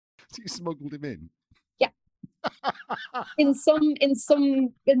You smuggled him in. Yeah. In some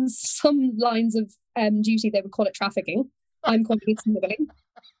lines of duty, they would call it trafficking. I'm calling it smuggling.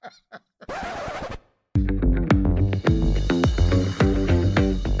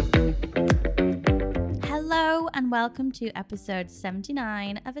 Hello and welcome to episode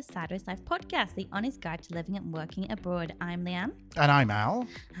 79 of a Sideways Life podcast, the honest guide to living and working abroad. I'm Leanne. And I'm Al.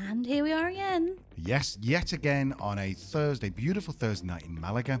 And here we are again. Yes, yet again on a Thursday, beautiful Thursday night in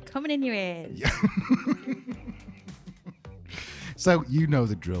Malaga. Coming in your ears. Yeah. So you know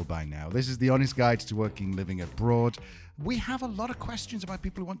the drill by now. This is the honest guide to working, living abroad. We have a lot of questions about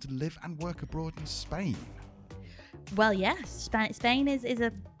people who want to live and work abroad in Spain. Well, yes. Spain is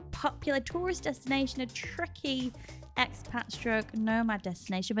a popular tourist destination, a tricky expat stroke nomad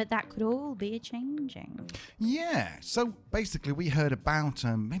destination, but that could all be changing. Yeah, so basically we heard about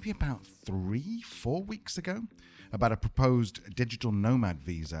maybe about 3-4 weeks ago about a proposed digital nomad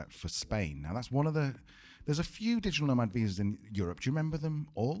visa for Spain. Now that's there's a few digital nomad visas in Europe. Do you remember them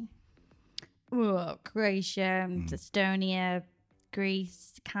all? Oh, Croatia, Estonia,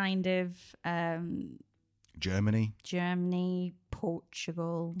 Greece, kind of. Germany,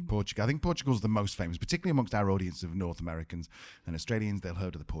 Portugal. I think Portugal's the most famous, particularly amongst our audience of North Americans and Australians. They'll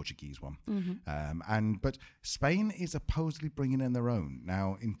heard of the Portuguese one. Mm-hmm. But Spain is supposedly bringing in their own.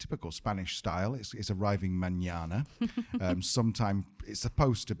 Now, in typical Spanish style, it's arriving mañana. Sometime it's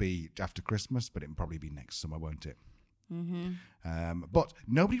supposed to be after Christmas, but it'll probably be next summer, won't it? Mm-hmm. But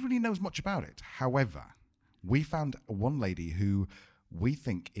nobody really knows much about it. However, we found one lady who we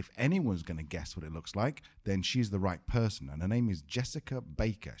think if anyone's going to guess what it looks like, then she's the right person. And her name is Jessica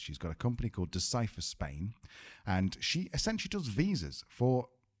Baker. She's got a company called Decipher Spain. And she essentially does visas for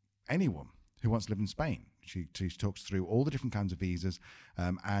anyone who wants to live in Spain. She talks through all the different kinds of visas.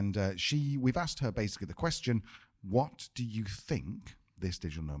 We've asked her basically the question, what do you think this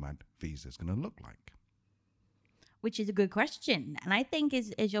digital nomad visa is going to look like? Which is a good question. And I think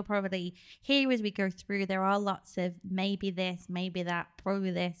as you'll probably hear as we go through, there are lots of maybe this, maybe that, probably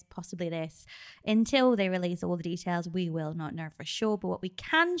this, possibly this. Until they release all the details, we will not know for sure. But what we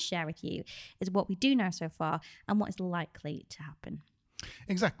can share with you is what we do know so far and what is likely to happen.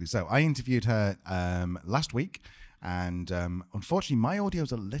 Exactly. So I interviewed her last week. And unfortunately, my audio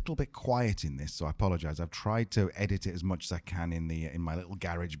is a little bit quiet in this, so I apologize. I've tried to edit it as much as I can in my little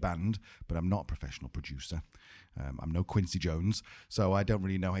garage band, but I'm not a professional producer. I'm no Quincy Jones, so I don't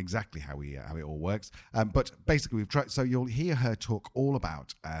really know exactly how it all works. But basically, we've tried. So you'll hear her talk all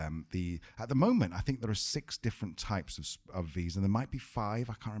about at the moment, I think there are 6 different types of visa. There might be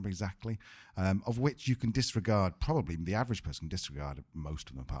 5, I can't remember exactly, of which you can disregard. Probably the average person can disregard most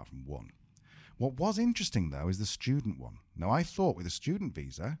of them apart from one. What was interesting, though, is the student one. Now, I thought with a student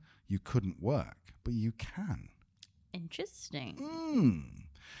visa, you couldn't work, but you can. Interesting.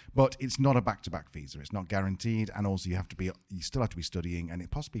 But it's not a back-to-back visa. It's not guaranteed, and also you still have to be studying, and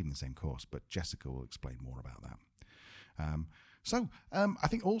it possibly even the same course, but Jessica will explain more about that. I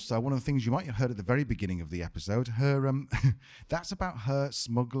think also one of the things you might have heard at the very beginning of the episode, that's about her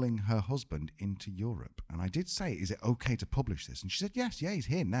smuggling her husband into Europe. And I did say, is it okay to publish this? And she said, yes, he's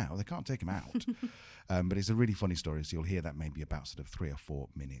here now. They can't take him out. But it's a really funny story, so you'll hear that maybe about sort of 3 or 4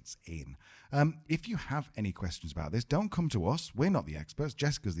 minutes in. If you have any questions about this, don't come to us. We're not the experts.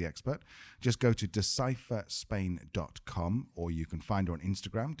 Jessica's the expert. Just go to decipherspain.com, or you can find her on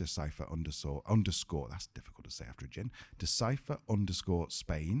Instagram, decipher_, that's difficult to say after a gin,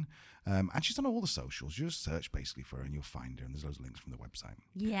 decipher_Spain. And she's on all the socials. You just search basically for her and you'll find her, and there's loads of links from the website.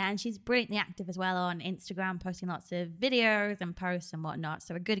 Yeah, and she's brilliantly active as well on Instagram, posting lots of videos and posts and whatnot.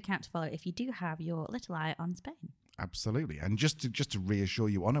 So a good account to follow if you do have your little eye on Spain. Absolutely. And just to reassure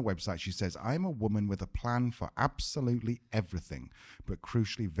you, on her website, she says, I'm a woman with a plan for absolutely everything, but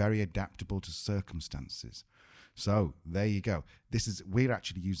crucially very adaptable to circumstances. So there you go. We're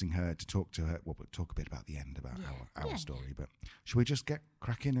actually using her to talk to her. Well, we'll talk a bit about the end about our story. But should we just get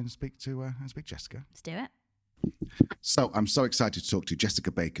cracking and speak Jessica? Let's do it. So I'm so excited to talk to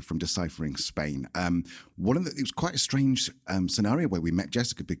Jessica Baker from Deciphering Spain. It was quite a strange scenario where we met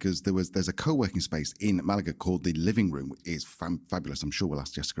Jessica, because there's a co-working space in Malaga called the Living Room. It's fabulous. I'm sure we'll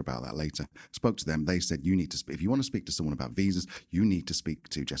ask Jessica about that later. Spoke to them. They said if you want to speak to someone about visas, you need to speak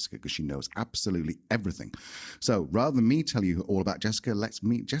to Jessica because she knows absolutely everything. So rather than me tell you all about Jessica, let's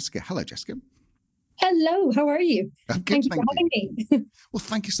meet Jessica. Hello, Jessica. Hello, how are you? I'm good, thank you for having me. Well,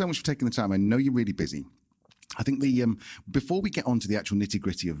 thank you so much for taking the time. I know you're really busy. I think before we get on to the actual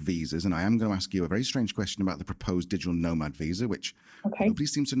nitty-gritty of visas, and I am going to ask you a very strange question about the proposed digital nomad visa, which nobody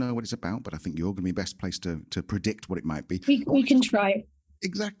seems to know what it's about, but I think you're going to be best placed to predict what it might be. We can try.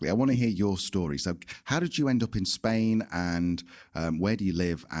 Exactly. I want to hear your story. So how did you end up in Spain, and where do you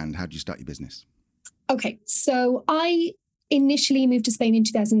live, and how did you start your business? Okay, so I initially moved to Spain in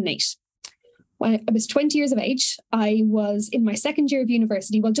 2008. When I was 20 years of age, I was in my second year of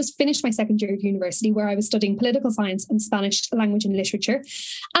university. Well, just finished my second year of university, where I was studying political science and Spanish language and literature.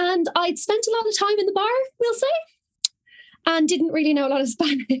 And I'd spent a lot of time in the bar, we'll say, and didn't really know a lot of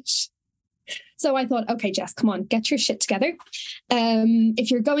Spanish. So I thought, okay, Jess, come on, get your shit together. If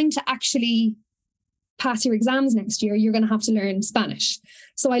you're going to actually pass your exams next year, you're going to have to learn Spanish.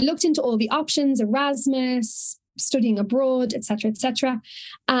 So I looked into all the options, Erasmus, studying abroad, etc., etc.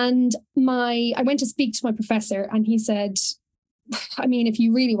 And I went to speak to my professor, and he said, I mean, if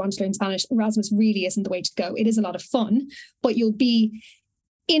you really want to learn Spanish, Erasmus really isn't the way to go. It is a lot of fun, but you'll be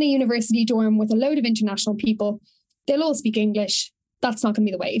in a university dorm with a load of international people. They'll all speak English. That's not going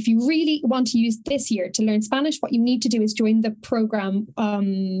to be the way. If you really want to use this year to learn Spanish, what you need to do is join the program,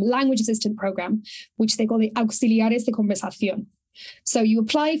 language assistant program, which they call the Auxiliares de Conversación. So you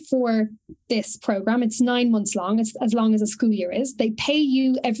apply for this program. It's 9 months long. It's as long as a school year is. They pay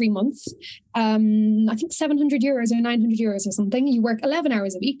you every month, I think 700 euros or 900 euros or something. You work 11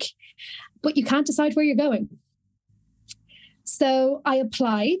 hours a week, but you can't decide where you're going. So I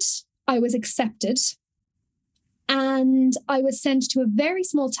applied. I was accepted. And I was sent to a very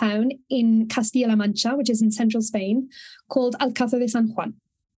small town in Castilla-La Mancha, which is in central Spain, called Alcázar de San Juan.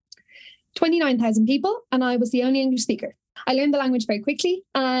 29,000 people, and I was the only English speaker. I learned the language very quickly.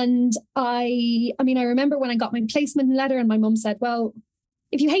 And I remember when I got my placement letter, and my mum said, well,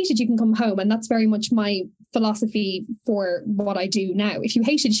 if you hate it, you can come home. And that's very much my philosophy for what I do now. If you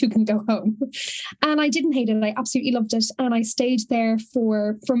hate it, you can go home. And I didn't hate it. I absolutely loved it. And I stayed there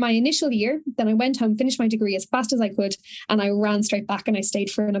for my initial year. Then I went home, finished my degree as fast as I could, and I ran straight back, and I stayed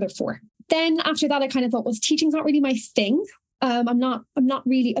for another 4. Then after that, I kind of thought, well, teaching's not really my thing. I'm not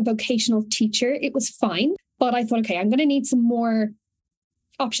really a vocational teacher. It was fine. But I thought, okay, I'm going to need some more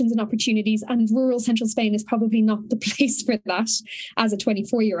options and opportunities, and rural central Spain is probably not the place for that as a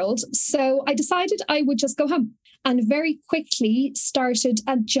 24-year-old. So I decided I would just go home, and very quickly started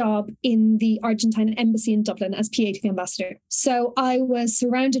a job in the Argentine embassy in Dublin as PA to the ambassador. So I was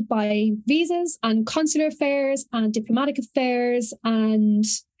surrounded by visas and consular affairs and diplomatic affairs, and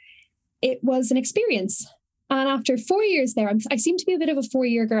it was an experience. And after 4 years there, I seem to be a bit of a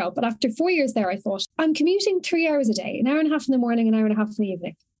 4-year girl, but after 4 years there, I thought, I'm commuting 3 hours a day, an hour and a half in the morning, an hour and a half in the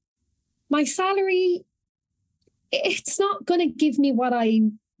evening. My salary, it's not going to give me what I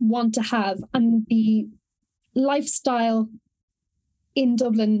want to have. And the lifestyle in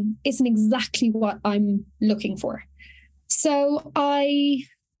Dublin isn't exactly what I'm looking for. So I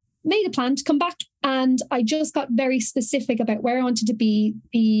made a plan to come back, and I just got very specific about where I wanted to be,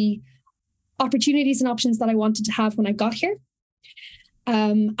 the opportunities and options that I wanted to have when I got here.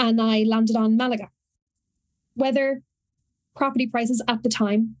 And I landed on Malaga. Weather, property prices at the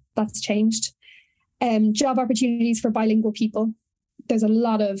time, that's changed. Job opportunities for bilingual people. There's a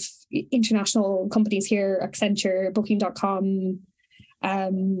lot of international companies here, Accenture, Booking.com,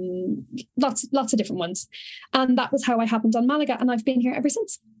 lots of different ones. And that was how I happened on Malaga, and I've been here ever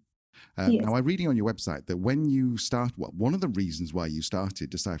since. Yes. Now, I'm reading on your website that when you one of the reasons why you started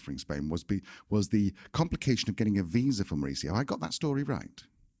Deciphering Spain was the complication of getting a visa for Mauricio. Have I got that story right?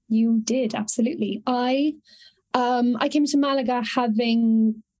 You did, absolutely. I came to Malaga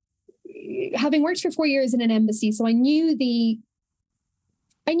having worked for 4 years in an embassy, so I knew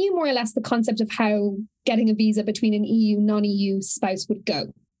more or less the concept of how getting a visa between an EU, non-EU spouse would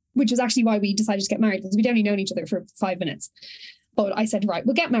go, which was actually why we decided to get married, because we'd only known each other for 5 minutes. But I said, right,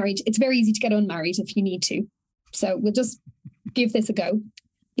 we'll get married. It's very easy to get unmarried if you need to. So we'll just give this a go.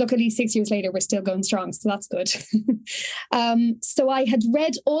 Luckily, 6 years later, we're still going strong. So that's good. So I had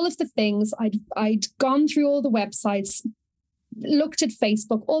read all of the things. I'd gone through all the websites, looked at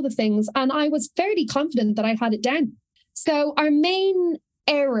Facebook, all the things, and I was fairly confident that I had it down. So our main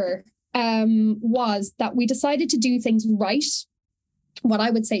error was that we decided to do things right. What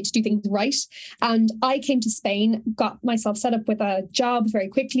I would say to do things right. And I came to Spain, got myself set up with a job very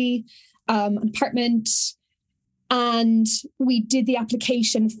quickly, an apartment, and we did the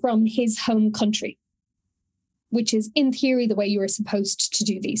application from his home country, which is in theory the way you were supposed to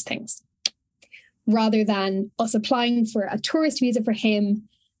do these things, rather than us applying for a tourist visa for him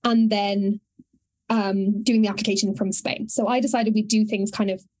and then doing the application from Spain. So I decided we'd do things kind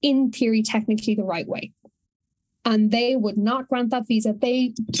of in theory, technically the right way. And they would not grant that visa.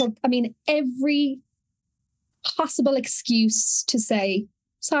 They took, every possible excuse to say,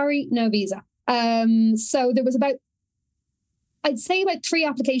 sorry, no visa. So there was I'd say about 3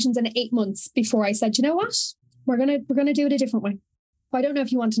 applications in 8 months before I said, you know what? We're gonna do it a different way. I don't know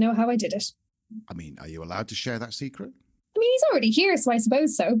if you want to know how I did it. I mean, are you allowed to share that secret? I mean, he's already here, so I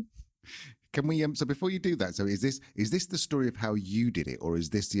suppose so. Can we? So before you do that, so is this the story of how you did it, or is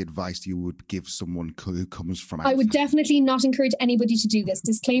this the advice you would give someone who comes from outside? I would definitely not encourage anybody to do this.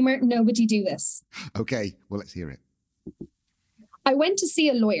 Disclaimer: nobody do this. Okay, well, let's hear it. I went to see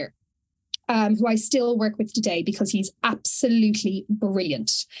a lawyer who I still work with today because he's absolutely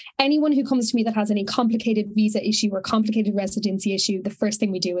brilliant. Anyone who comes to me that has any complicated visa issue or complicated residency issue, the first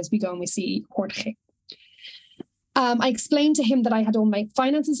thing we do is we go and we see Jorge. I explained to him that I had all my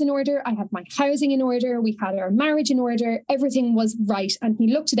finances in order. I had my housing in order. We had our marriage in order. Everything was right. And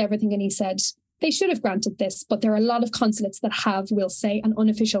he looked at everything and he said, they should have granted this, but there are a lot of consulates that have, we'll say, an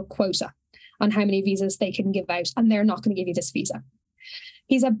unofficial quota on how many visas they can give out. And they're not going to give you this visa.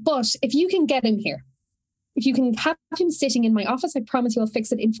 He said, but if you can get him here, if you can have him sitting in my office, I promise you'll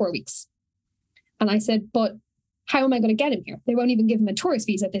fix it in 4 weeks. And I said, but how am I going to get him here? They won't even give him a tourist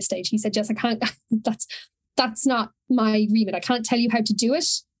visa at this stage. He said, Jess, I can't, that's not my remit. I can't tell you how to do it.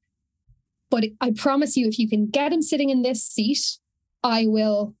 But I promise you, if you can get him sitting in this seat, I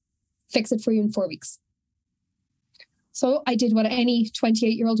will fix it for you in 4 weeks. So I did what any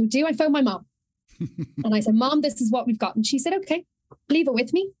 28-year-old would do. I phoned my mom. And I said, Mom, this is what we've got. And she said, okay, leave it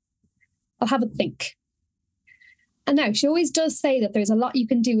with me. I'll have a think. And now she always does say that there's a lot you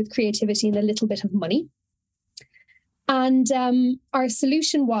can do with creativity and a little bit of money. And our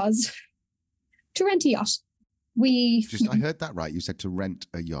solution was to rent a yacht. I heard that right. You said to rent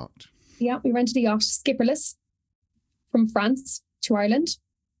a yacht. Yeah, we rented a yacht, skipperless, from France to Ireland.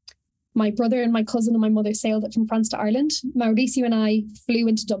 My brother and my cousin and my mother sailed it from France to Ireland. Mauricio and I flew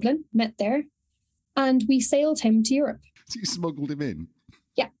into Dublin, met there, and we sailed him to Europe. So you smuggled him in?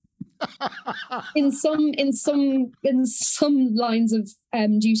 Yeah. in some lines of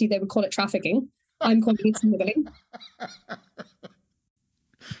duty, they would call it trafficking. I'm calling it smuggling.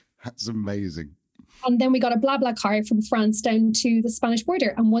 That's amazing. And then we got a BlaBla car from France down to the Spanish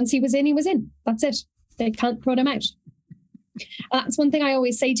border. And once he was in, he was in. That's it. They can't throw him out. That's one thing I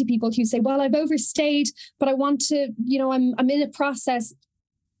always say to people who say, well, I've overstayed, but I want to, I'm in a process.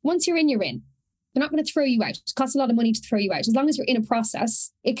 Once you're in, you're in. They're not going to throw you out. It costs a lot of money to throw you out. As long as you're in a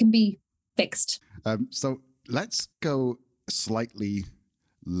process, it can be fixed. So let's go slightly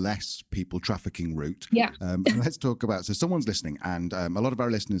less people trafficking route. Yeah. Let's talk about, so someone's listening, and a lot of our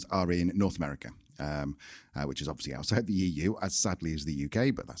listeners are in North America, which is obviously outside the EU, as sadly as the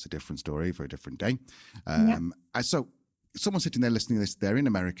UK, but that's a different story for a different day. So someone's sitting there listening to this, they're in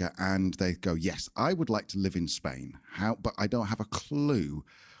America, and they go, yes, I would like to live in Spain. But I don't have a clue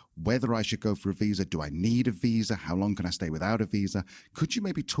whether I should go for a visa. Do I need a visa? How long can I stay without a visa? Could you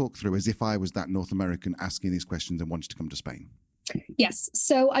maybe talk through, as if I was that North American asking these questions and wanted to come to Spain? Yes.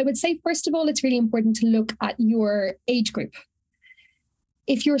 So I would say, first of all, it's really important to look at your age group.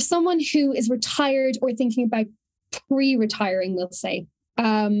 If you're someone who is retired or thinking about pre-retiring, we'll say,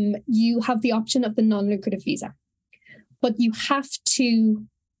 you have the option of the non-lucrative visa. But you have to,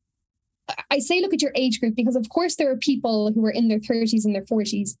 I say look at your age group because, of course, there are people who are in their 30s and their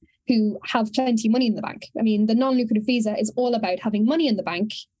 40s who have plenty of money in the bank. I mean, the non-lucrative visa is all about having money in the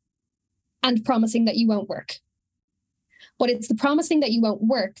bank and promising that you won't work. But it's the promising that you won't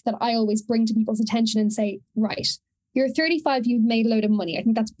work that I always bring to people's attention and say, right, you're 35, you've made a load of money. I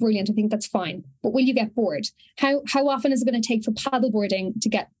think that's brilliant. I think that's fine. But will you get bored? How often is it going to take for paddleboarding to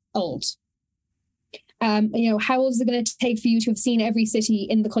get old? How long is it going to take for you to have seen every city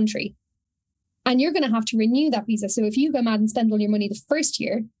in the country? And you're going to have to renew that visa. So if you go mad and spend all your money the first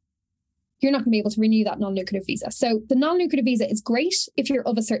year, you're not going to be able to renew that non-lucrative visa. So the non-lucrative visa is great if you're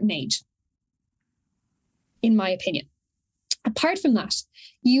of a certain age, in my opinion. Apart from that,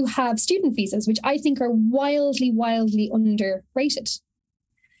 you have student visas, which I think are wildly, wildly underrated.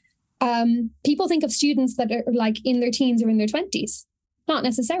 People think of students that are like in their teens or in their 20s. Not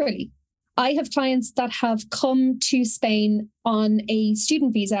necessarily. I have clients that have come to Spain on a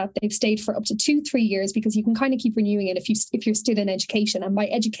student visa. They've stayed for up to 2-3 years because you can kind of keep renewing it if you're still in education. And by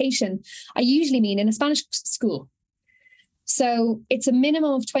education, I usually mean in a Spanish school. So it's a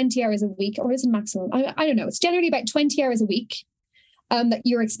minimum of 20 hours a week, or is it maximum? I don't know. It's generally about 20 hours a week that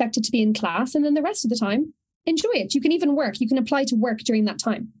you're expected to be in class. And then the rest of the time, enjoy it. You can even work. You can apply to work during that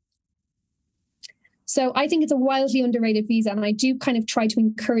time. So I think it's a wildly underrated visa. And I do kind of try to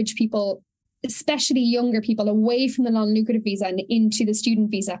encourage people, especially younger people, away from the non-lucrative visa and into the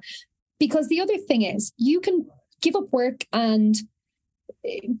student visa. Because the other thing is, you can give up work and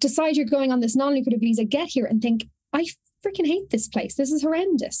decide you're going on this non-lucrative visa, get here and think, I freaking hate this place. This is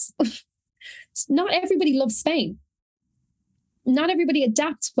horrendous. Not everybody loves Spain. not everybody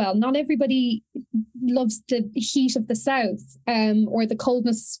adapts well. Not everybody loves the heat of the south, or the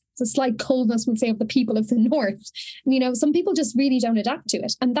coldness, the slight coldness, we'll say, of the people of the north. Some people just really don't adapt to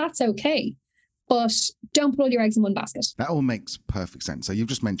it, and that's okay. But don't put all your eggs in one basket. That all makes perfect sense. So you've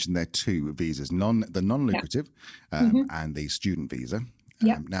just mentioned there are two visas, the non-lucrative and the student visa.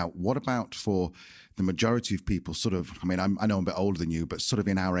 Now, what about for the majority of people I know I'm a bit older than you, but sort of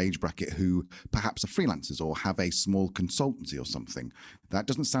in our age bracket who perhaps are freelancers or have a small consultancy or something? That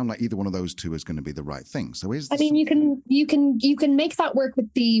doesn't sound like either one of those two is going to be the right thing. So you can make that work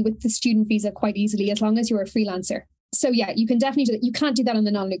with the student visa quite easily as long as you're a freelancer. So yeah, you can definitely do that. You can't do that on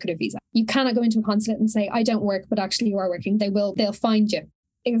the non-lucrative visa. You cannot go into a consulate and say, I don't work, but actually you are working. They'll find you.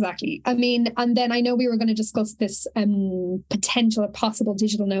 Exactly. I mean, and then I know we were going to discuss this potential or possible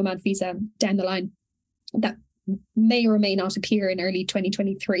digital nomad visa down the line that may or may not appear in early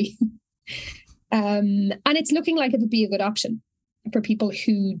 2023. And it's looking like it'll be a good option for people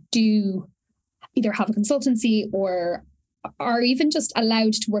who do either have a consultancy or are even just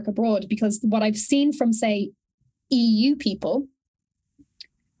allowed to work abroad. Because what I've seen from, say, EU people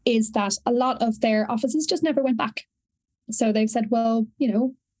is that a lot of their offices just never went back. So they've said, well,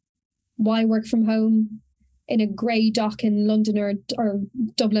 why work from home in a grey dock in London or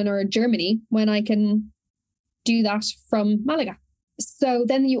Dublin or Germany when I can do that from Malaga? So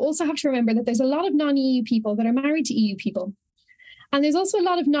then you also have to remember that there's a lot of non-EU people that are married to EU people. And there's also a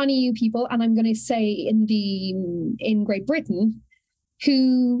lot of non-EU people, and I'm going to say in Great Britain,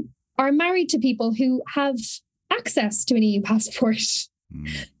 who are married to people who have access to an EU passport.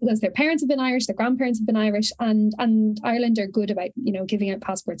 Because their parents have been Irish, their grandparents have been Irish, and Ireland are good about, giving out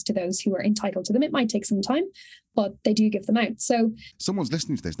passports to those who are entitled to them. It might take some time, but they do give them out. So someone's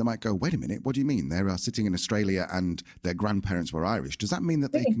listening to this, they might go, wait a minute, what do you mean? They're sitting in Australia and their grandparents were Irish. Does that mean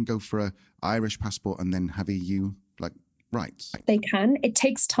that they can go for an Irish passport and then have EU rights? They can. It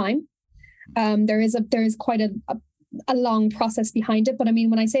takes time. There is quite a long process behind it. But I mean,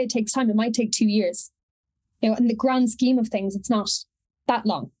 when I say it takes time, it might take 2 years. In the grand scheme of things, it's not that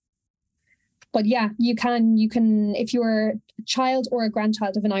long. But yeah, you can, if you're a child or a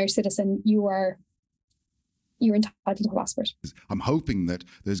grandchild of an Irish citizen, you're entitled to a passport. I'm hoping that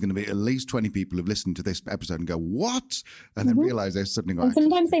there's going to be at least 20 people who've listened to this episode and go, what? And then realize there's something like. And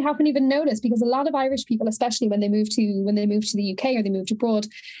sometimes they haven't even noticed, because a lot of Irish people, especially when they move to the UK or they moved abroad,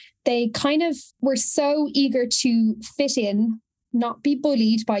 they kind of were so eager to fit in, not be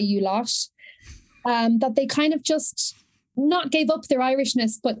bullied by you lot, that they kind of just not gave up their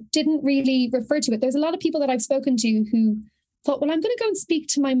Irishness, but didn't really refer to it. There's a lot of people that I've spoken to who thought, well, I'm going to go and speak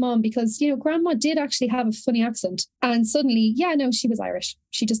to my mom because, grandma did actually have a funny accent. And suddenly, she was Irish.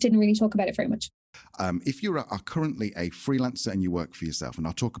 She just didn't really talk about it very much. If you are currently a freelancer and you work for yourself, and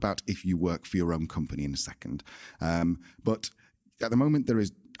I'll talk about if you work for your own company in a second. But at the moment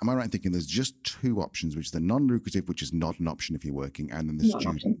am I right in thinking there's just two options, which is the non-lucrative, which is not an option if you're working, and then the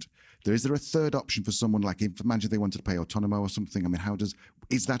student. Is there a third option for someone, like if imagine they wanted to pay autonomo or something? I mean,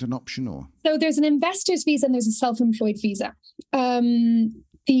 is that an option or? So there's an investor's visa and there's a self-employed visa.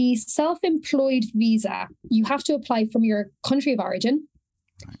 The self-employed visa, you have to apply from your country of origin.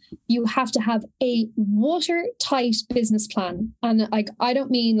 Right. You have to have a watertight business plan. And I don't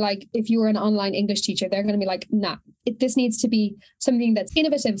mean if you were an online English teacher, they're going to be like, nah, this needs to be something that's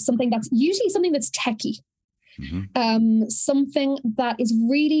innovative, something that's techie. Mm-hmm. Something that is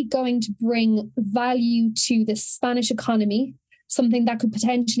really going to bring value to the Spanish economy, something that could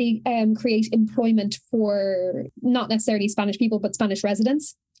potentially create employment for not necessarily Spanish people, but Spanish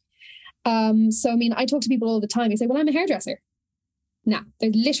residents. So, I mean, I talk to people all the time. They say, well, I'm a hairdresser. Nah,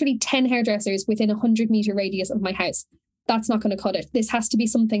 there's literally 10 hairdressers within a 100-meter radius of my house. That's not going to cut it. This has to be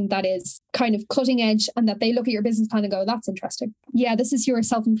something that is kind of cutting edge and that they look at your business plan and go, that's interesting. Yeah, this is your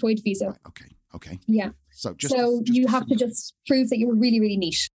self-employed visa. Right, okay. Yeah. So you have to just prove that you're really, really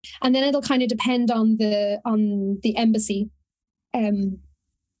niche. And then it'll kind of depend on the embassy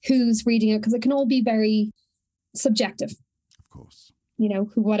who's reading it, because it can all be very subjective. Of course.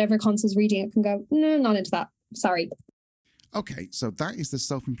 Whatever consul's reading it can go, no, not into that. Sorry. Okay, so that is the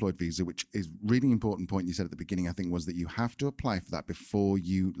self-employed visa, which is really important point you said at the beginning, I think, was that you have to apply for that before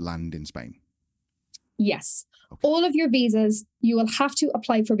you land in Spain. Yes. Okay. All of your visas you will have to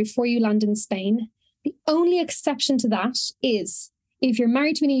apply for before you land in Spain. The only exception to that is if you're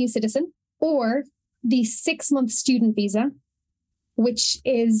married to an EU citizen, or the 6-month student visa, which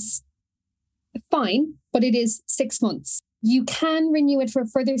is fine, but it is 6 months. You can renew it for a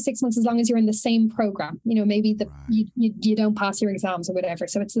further 6 months as long as you're in the same program. Maybe you don't pass your exams or whatever.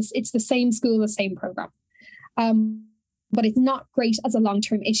 So it's the same school, the same program. But it's not great as a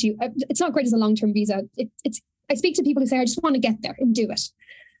long-term issue. It's not great as a long-term visa. It's I speak to people who say, I just want to get there and do it.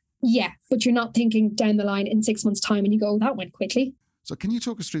 Yeah, but you're not thinking down the line in 6 months' time and you go, oh, that went quickly. So can you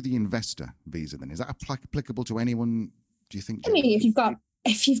talk us through the investor visa then? Is that applicable to anyone, do you think? I mean, if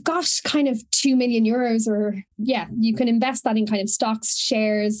you've got kind of 2 million euros, or you can invest that in kind of stocks,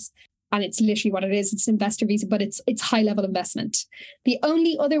 shares, and it's literally what it is. It's an investor visa, but it's high level investment. The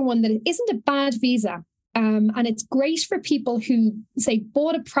only other one that isn't a bad visa, and it's great for people who, say,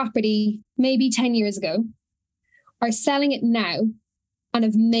 bought a property maybe 10 years ago, are selling it now and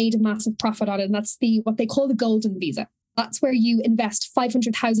have made a massive profit on it. And that's what they call the golden visa. That's where you invest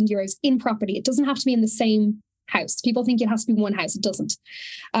 500,000 euros in property. It doesn't have to be in the same house. People think it has to be one house. It doesn't.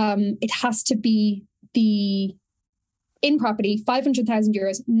 It has to be in property, 500,000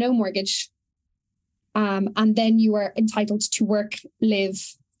 euros, no mortgage. And then you are entitled to work, live,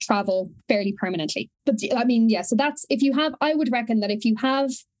 travel fairly permanently. But I mean, so that's, I would reckon that if you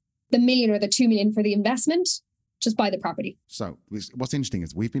have the million or the 2 million for the investment, just buy the property. So what's interesting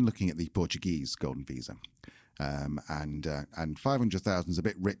is we've been looking at the Portuguese golden visa. And 500,000 is a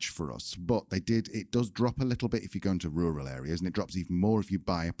bit rich for us, but it does drop a little bit if you go into rural areas, and it drops even more if you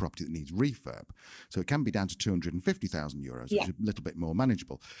buy a property that needs refurb. So it can be down to 250,000 euros, which is a little bit more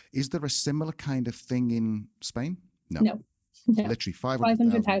manageable. Is there a similar kind of thing in Spain? No. Literally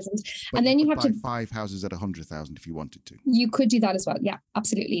 500,000. And then you have to buy 5 houses at 100,000 if you wanted to. You could do that as well. Yeah,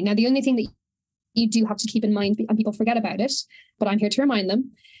 absolutely. Now, the only thing that you do have to keep in mind, and people forget about it, but I'm here to remind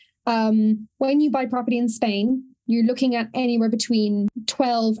them, when you buy property in Spain, you're looking at anywhere between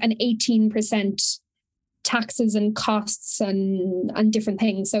 12 and 18% taxes and costs and different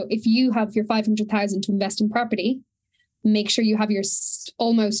things. So if you have your 500,000 to invest in property, make sure you have your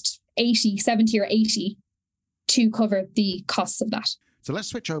almost 70 or 80 to cover the costs of that. So let's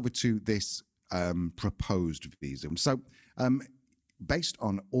switch over to this proposed visa. So based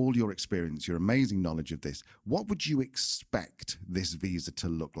on all your experience, your amazing knowledge of this, what would you expect this visa to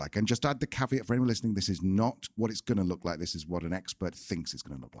look like? And just add the caveat for anyone listening, this is not what it's going to look like. This is what an expert thinks it's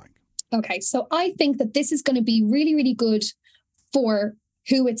going to look like. Okay, so I think that this is going to be really, really good for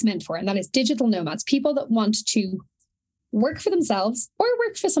who it's meant for, and that is digital nomads, people that want to work for themselves or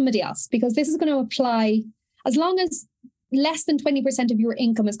work for somebody else, because this is going to apply as long as less than 20% of your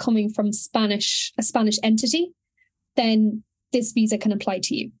income is coming from a Spanish entity, then this visa can apply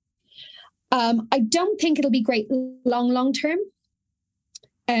to you. I don't think it'll be great long term,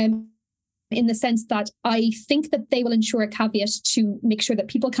 in the sense that I think that they will ensure a caveat to make sure that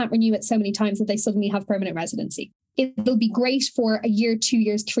people can't renew it so many times that they suddenly have permanent residency. It'll be great for a year, 2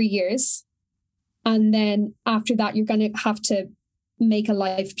 years, 3 years. And then after that, you're going to have to make a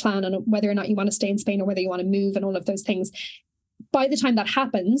life plan on whether or not you want to stay in Spain or whether you want to move and all of those things. By the time that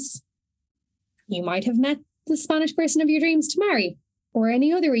happens, you might have met the Spanish person of your dreams to marry, or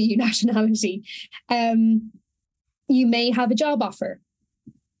any other EU nationality. You may have a job offer.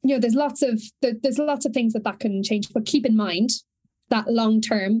 There's lots of things that can change. But keep in mind that long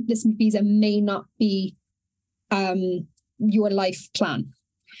term, this visa may not be your life plan.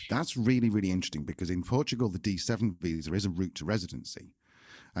 That's really, really interesting, because in Portugal, the D7 visa is a route to residency.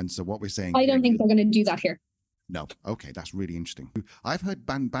 And so what we're saying, I don't think they're going to do that here. No. Okay, that's really interesting. I've heard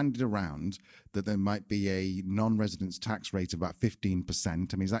bandied around that there might be a non-residence tax rate of about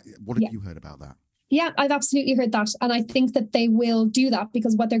 15%. I mean, what have you heard about that? Yeah, I've absolutely heard that. And I think that they will do that,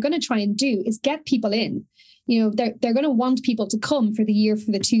 because what they're going to try and do is get people in. They're going to want people to come for the year,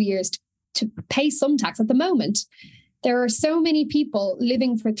 for the 2 years to pay some tax. At the moment, there are so many people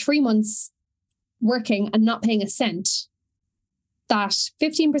living for 3 months working and not paying a cent that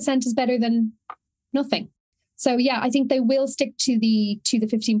 15% is better than nothing. So I think they will stick to the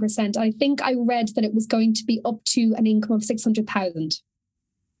 15%. I think I read that it was going to be up to an income of 600,000.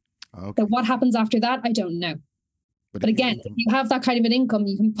 Okay. So what happens after that, I don't know. But again, if you have that kind of an income,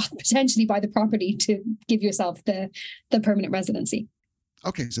 you can potentially buy the property to give yourself the permanent residency.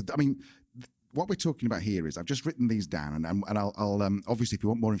 Okay, so I mean, what we're talking about here is I've just written these down, and I'll obviously, if you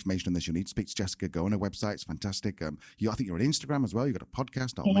want more information on this, you'll need to speak to Jessica. Go on her website; it's fantastic. I think you're on Instagram as well. You've got a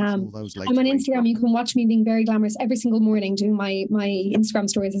podcast. I'll mention all those later. I'm on Instagram. You can watch me being very glamorous every single morning, doing my Instagram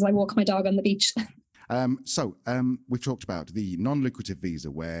stories as I walk my dog on the beach. We've talked about the non-lucrative visa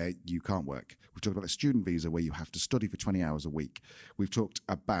where you can't work. We've talked about the student visa where you have to study for 20 hours a week. We've talked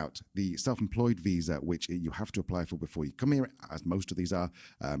about the self-employed visa, which you have to apply for before you come here, as most of these are,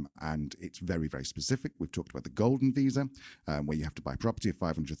 and it's very, very specific. We've talked about the golden visa, where you have to buy property of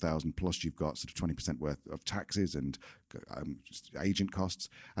 500,000 plus you've got sort of 20% worth of taxes and agent costs.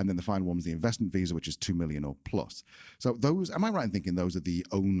 And then the final one was the investment visa, which is 2 million or plus. So those, am I right in thinking those are the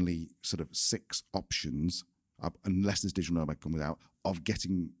only sort of 6 options, unless this digital nomad comes out, of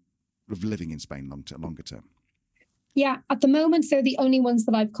living in Spain longer term? Yeah, at the moment they're the only ones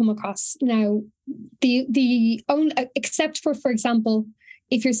that I've come across. Now, the only, except for example,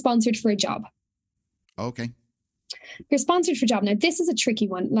 if you're sponsored for a job. Okay. You're sponsored for a job. Now, this is a tricky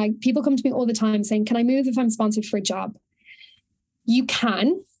one. Like, people come to me all the time saying, "Can I move if I'm sponsored for a job?" You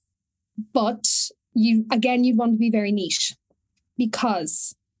can, but you'd want to be very niche,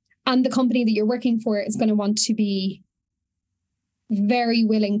 because, and the company that you're working for is going to want to be very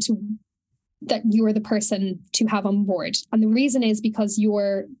willing to, that you are the person to have on board. And the reason is because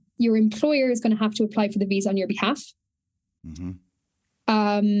your employer is going to have to apply for the visa on your behalf. Mm-hmm.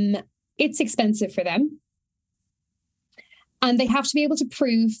 It's expensive for them. And they have to be able to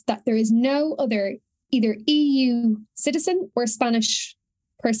prove that there is no other either EU citizen or Spanish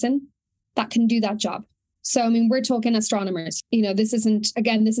person that can do that job. So, I mean, we're talking astronomers. You know, this isn't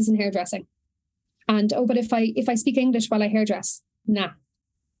hairdressing. And, but if I speak English while I hairdress, nah,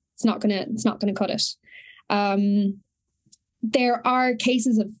 it's not gonna cut it. There are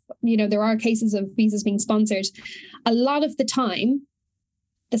cases of visas being sponsored. A lot of the time,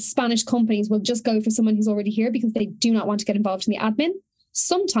 the Spanish companies will just go for someone who's already here because they do not want to get involved in the admin.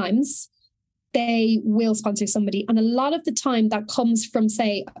 Sometimes they will sponsor somebody. And a lot of the time that comes from,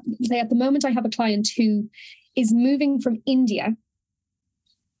 say at the moment, I have a client who is moving from India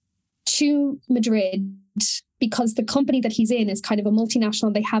to Madrid because the company that he's in is kind of a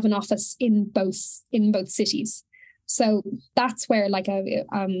multinational. They have an office in both cities. So that's where like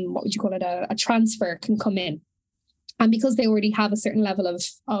a transfer can come in. And because they already have a certain level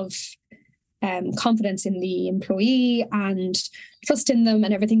of confidence in the employee and trust in them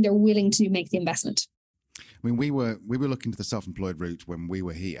and everything, they're willing to make the investment. I mean, we were looking to the self-employed route when we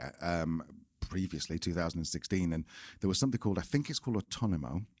were here previously, 2016, and there was something called, I think it's called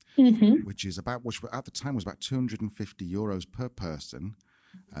Autonomo, mm-hmm. which at the time was about €250 per person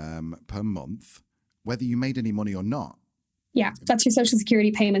per month, whether you made any money or not. Yeah, that's your social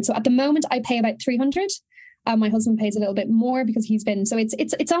security payment. So at the moment, I pay about 300. My husband pays a little bit more because he's been, so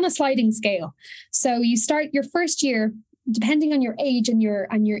it's on a sliding scale. So you start your first year, depending on your age and your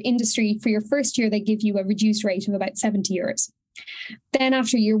industry, for your first year, they give you a reduced rate of about €70. Then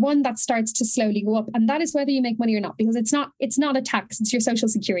after year one, that starts to slowly go up. And that is whether you make money or not, because it's not a tax, it's your social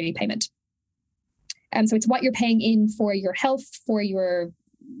security payment. So it's what you're paying in for your health, for your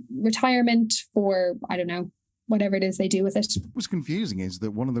retirement, for, I don't know, whatever it is they do with it. What's confusing is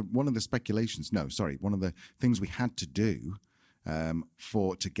that one of the things we had to do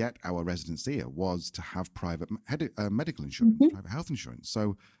to get our residency here was to have private medical insurance, mm-hmm. private health insurance.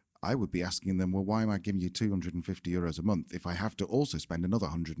 So I would be asking them, well, why am I giving you €250 a month if I have to also spend another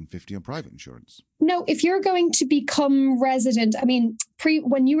 $150 on private insurance? No, if you're going to become resident, I mean,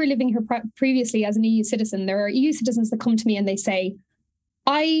 when you were living here previously as an EU citizen, there are EU citizens that come to me and they say,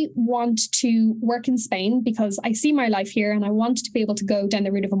 I want to work in Spain because I see my life here and I want to be able to go down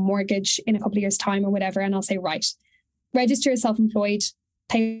the route of a mortgage in a couple of years' time or whatever. And I'll say, right, register as self-employed,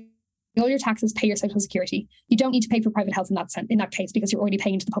 pay all your taxes, pay your social security. You don't need to pay for private health in that case because you're already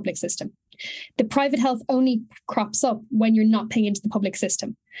paying into the public system. The private health only crops up when you're not paying into the public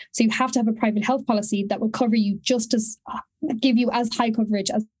system. So you have to have a private health policy that will cover you just as, give you as high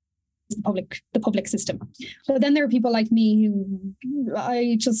coverage as the public system. So then there are people like me who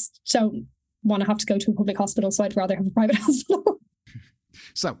I just don't want to have to go to a public hospital, so I'd rather have a private hospital.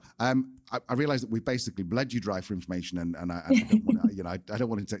 So I realize that we basically bled you dry for information, and I don't want to, I don't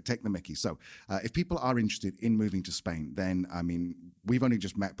want to take the mickey. So if people are interested in moving to Spain, then I mean, we've only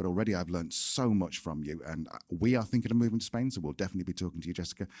just met, but already I've learned so much from you, and we are thinking of moving to Spain, so we'll definitely be talking to you,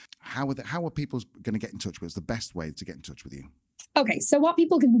 Jessica. How are people going to get in touch with us? The best way to get in touch with you? Okay, so what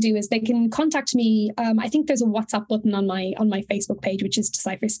people can do is they can contact me. I think there's a WhatsApp button on my Facebook page, which is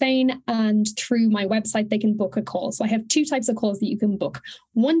Decipher Spain, and through my website they can book a call. So I have two types of calls that you can book.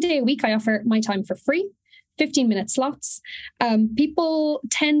 One day a week, I offer my time for free, 15-minute slots. People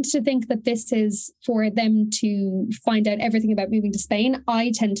tend to think that this is for them to find out everything about moving to Spain.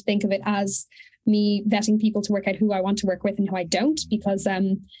 I tend to think of it as me vetting people to work out who I want to work with and who I don't, because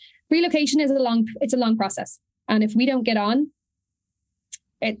relocation is a long process, and if we don't get on,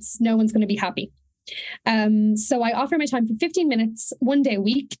 no one's going to be happy. So I offer my time for 15 minutes, one day a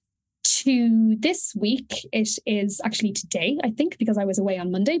week. To this week, it is actually today, I think, because I was away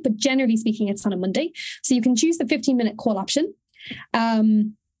on Monday, but generally speaking, it's on a Monday. So you can choose the 15-minute call option.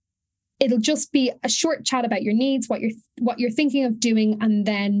 It'll just be a short chat about your needs, what you're thinking of doing, and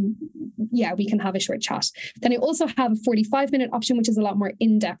then, yeah, we can have a short chat. Then I also have a 45-minute option, which is a lot more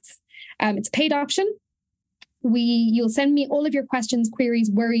in-depth. It's a paid option. You'll send me all of your questions,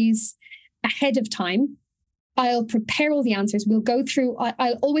 queries, worries ahead of time. I'll prepare all the answers. We'll go through.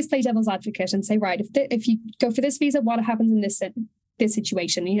 I'll always play devil's advocate and say, right, if you go for this visa, what happens in this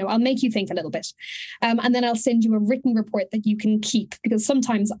situation? I'll make you think a little bit, and then I'll send you a written report that you can keep, because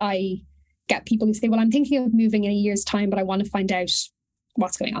sometimes I get people who say, well, I'm thinking of moving in a year's time, but I want to find out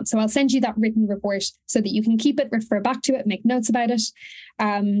what's going on. So I'll send you that written report so that you can keep it, refer back to it, make notes about it.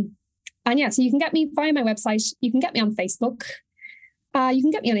 And yeah, so you can get me via my website. You can get me on Facebook. You can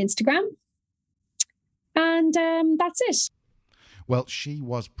get me on Instagram. And that's it. Well, she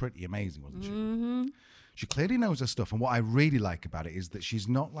was pretty amazing, wasn't she? Mm-hmm. She clearly knows her stuff. And what I really like about it is that she's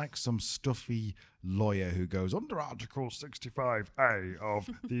not like some stuffy lawyer who goes, under Article 65A of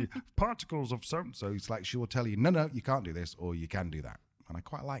the particles of so-and-so. It's like she will tell you, no, you can't do this, or you can do that. And I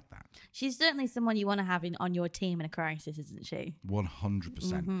quite like that. She's certainly someone you want to have on your team in a crisis, isn't she?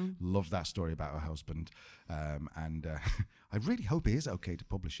 100%. Love that story about her husband. And I really hope it is okay to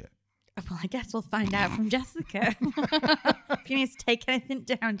publish it. Well, I guess we'll find out from Jessica. If you need to take anything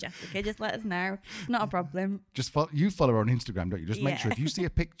down, Jessica, just let us know. It's not a problem. Just you follow her on Instagram, don't you? Just make sure if you see a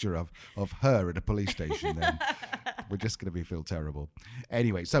picture of her at a police station, then we're just going to feel terrible.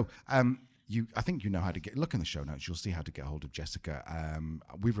 Anyway, so I think you know how to look in the show notes. You'll see how to get hold of Jessica.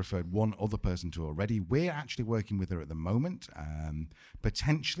 We've referred one other person to already. We're actually working with her at the moment,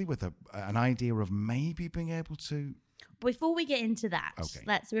 potentially with an idea of maybe being able to. Before we get into that, okay,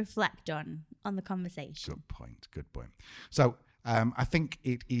 let's reflect on the conversation. Good point. So I think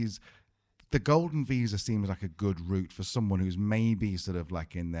it is, the golden visa seems like a good route for someone who's maybe sort of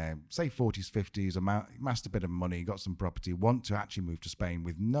like in their, say, 40s, 50s, amassed a bit of money, got some property, want to actually move to Spain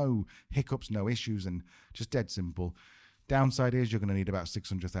with no hiccups, no issues, and just dead simple. Downside is you're going to need about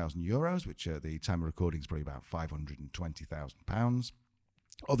 600,000 euros, which at the time of recording is probably about £520,000.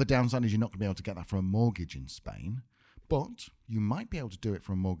 Other downside is you're not going to be able to get that for a mortgage in Spain. But you might be able to do it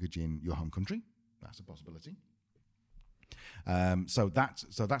for a mortgage in your home country. That's a possibility. So that's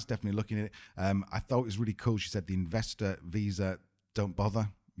definitely looking at it. I thought it was really cool. She said the investor visa, don't bother.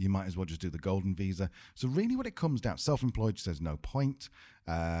 You might as well just do the golden visa. So really what it comes down, self-employed, she says no point.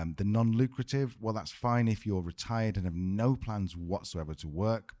 The non-lucrative, well, that's fine if you're retired and have no plans whatsoever to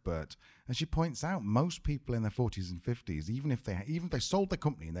work. But as she points out, most people in their 40s and 50s, even if they sold their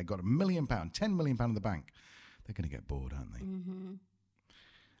company and they got £1 million, £10 million in the bank, they're going to get bored, aren't they?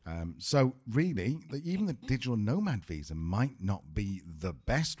 Mm-hmm. So really, even the digital nomad visa might not be the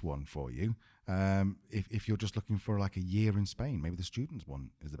best one for you if you're just looking for like a year in Spain. Maybe the students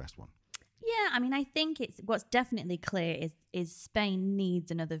one is the best one. Yeah, I mean, I think what's definitely clear is Spain needs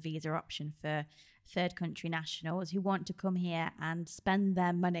another visa option for third country nationals who want to come here and spend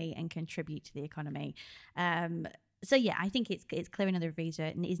their money and contribute to the economy. So yeah, I think it's clear another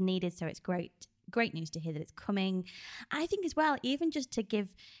visa is needed. So it's great news to hear that it's coming. I think as well, even just to give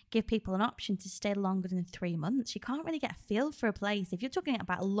people an option to stay longer than 3 months, you can't really get a feel for a place. If you're talking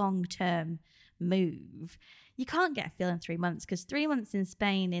about a long-term move, you can't get a feel in 3 months, because 3 months in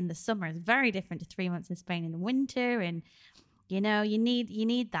Spain in the summer is very different to 3 months in Spain in the winter. And, you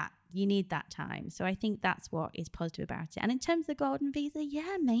need that time. So I think that's what is positive about it. And in terms of the golden visa,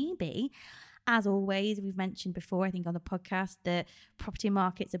 yeah, maybe. As always, we've mentioned before, I think on the podcast, that property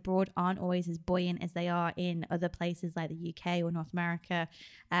markets abroad aren't always as buoyant as they are in other places like the UK or North America.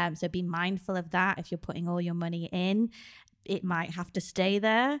 So be mindful of that. If you're putting all your money in, it might have to stay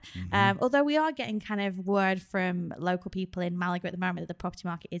there. Although we are getting kind of word from local people in Malaga at the moment that the property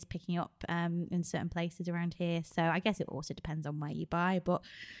market is picking up in certain places around here. So I guess it also depends on where you buy, but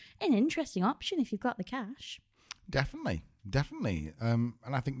an interesting option if you've got the cash. Definitely. And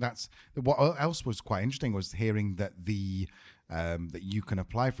I think that's what else was quite interesting was hearing that that you can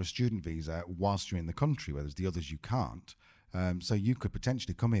apply for a student visa whilst you're in the country, whereas the others you can't. So you could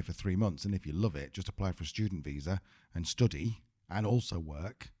potentially come here for 3 months, and if you love it, just apply for a student visa and study and also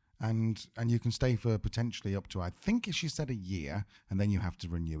work, and you can stay for potentially up to, I think she said, a year, and then you have to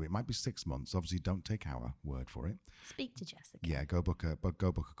renew. It might be 6 months. Obviously, don't take our word for it. Speak to Jessica. Yeah, go book a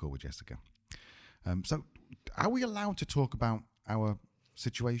call with Jessica. So are we allowed to talk about our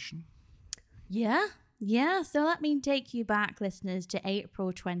situation? Yeah. So let me take you back, listeners, to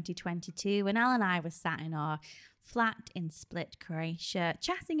April 2022 when Al and I were sat in our flat in Split, Croatia,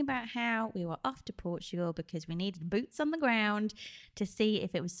 chatting about how we were off to Portugal because we needed boots on the ground to see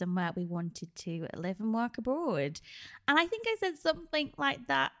if it was somewhere we wanted to live and work abroad. And I think I said something like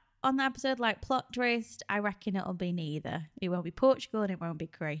that on the episode, like, plot twist, I reckon it'll be neither. It won't be Portugal and it won't be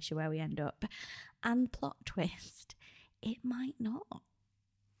Croatia where we end up. And plot twist, it might not.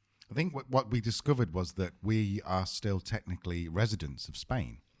 I think what we discovered was that we are still technically residents of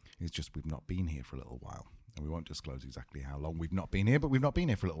Spain. It's just we've not been here for a little while. And we won't disclose exactly how long we've not been here, but we've not been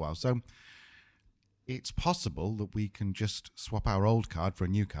here for a little while. So it's possible that we can just swap our old card for a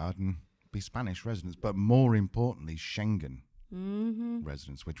new card and be Spanish residents, but more importantly, Schengen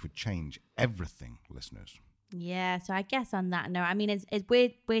residents, which would change everything, listeners. Yeah, so I guess on that note, I mean,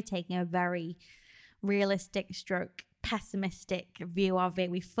 we're taking a very realistic stroke pessimistic view of it.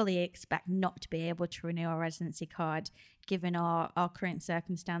 We fully expect not to be able to renew our residency card given our current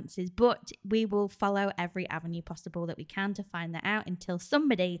circumstances, but we will follow every avenue possible that we can to find that out until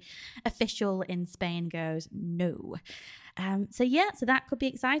somebody official in Spain goes no. So that could be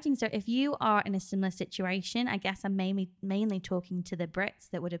exciting. So if you are in a similar situation, I guess I'm mainly talking to the Brits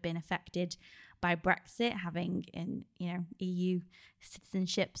that would have been affected by Brexit, having an EU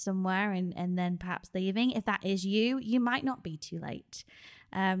citizenship somewhere and then perhaps leaving. If that is you, you might not be too late.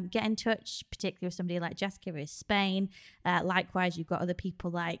 Get in touch, particularly with somebody like Jessica in Spain. Likewise, you've got other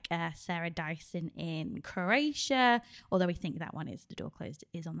people like Sarah Dyson in Croatia, although we think that one is the door closed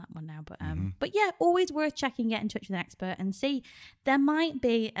is on that one now. But yeah, always worth checking, get in touch with an expert and see. There might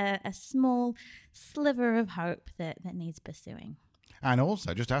be a small sliver of hope that needs pursuing. And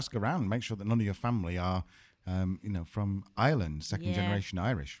also just ask around, make sure that none of your family are, from Ireland, second generation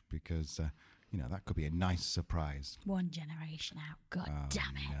Irish, because that could be a nice surprise. One generation out. God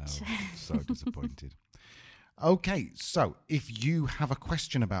damn it. No, so disappointed. Okay, so if you have a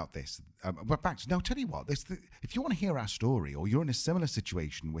question about this, tell you what, if you want to hear our story or you're in a similar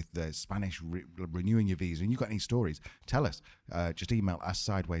situation with the Spanish renewing your visa and you've got any stories, tell us. Just email us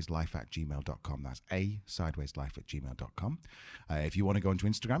sidewayslife@gmail.com. That's sidewayslife@gmail.com. If you want to go onto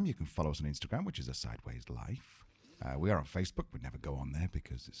Instagram, you can follow us on Instagram, which is a Sideways Life. We are on Facebook. We never go on there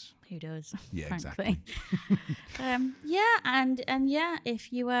because it's... Who does? Yeah, frankly. Exactly.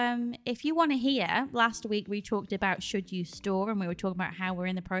 If you want to hear, last week we talked about should you store, and we were talking about how we're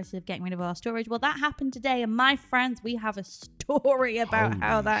in the process of getting rid of our storage. Well, that happened today, and my friends, we have a story about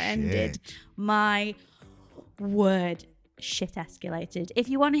how that ended. My word. Shit escalated. If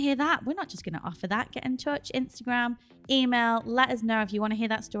you want to hear that, we're not just going to offer that. Get in touch, Instagram, email, let us know if you want to hear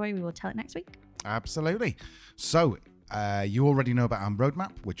that story. We will tell it next week. Absolutely. So you already know about our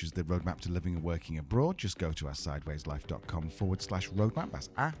roadmap, which is the roadmap to living and working abroad. Just go to our sidewayslife.com/roadmap. That's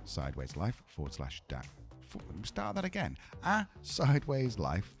our sidewayslife start that again. Our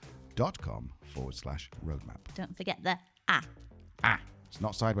sidewayslife.com/roadmap. Don't forget the It's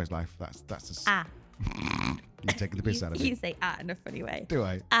not sideways life. That's a You're taking the piss out of me. You say in a funny way. Do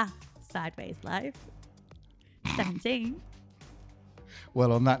I? Sideways Life. 17.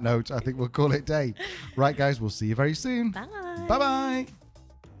 Well, on that note, I think we'll call it day. Right, guys, we'll see you very soon. Bye. Bye-bye.